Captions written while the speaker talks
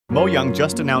Mojang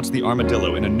just announced the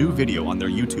Armadillo in a new video on their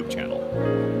YouTube channel.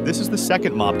 This is the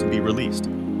second mob to be released,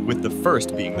 with the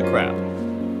first being the crab.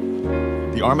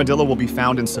 The Armadillo will be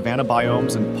found in savanna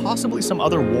biomes and possibly some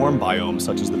other warm biomes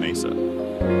such as the mesa.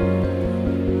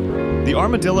 The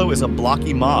Armadillo is a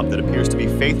blocky mob that appears to be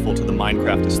faithful to the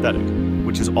Minecraft aesthetic,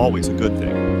 which is always a good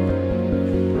thing.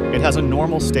 It has a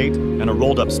normal state and a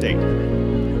rolled-up state.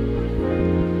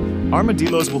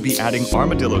 Armadillos will be adding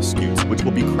armadillo scutes, which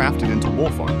will be crafted into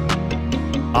wolf armor.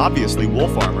 Obviously,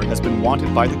 wolf armor has been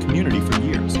wanted by the community for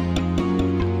years.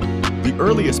 The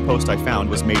earliest post I found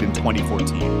was made in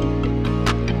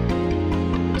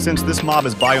 2014. Since this mob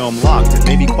is biome locked, it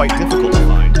may be quite difficult to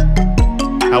find.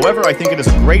 However, I think it is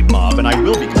a great mob and I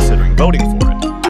will be considering voting for it.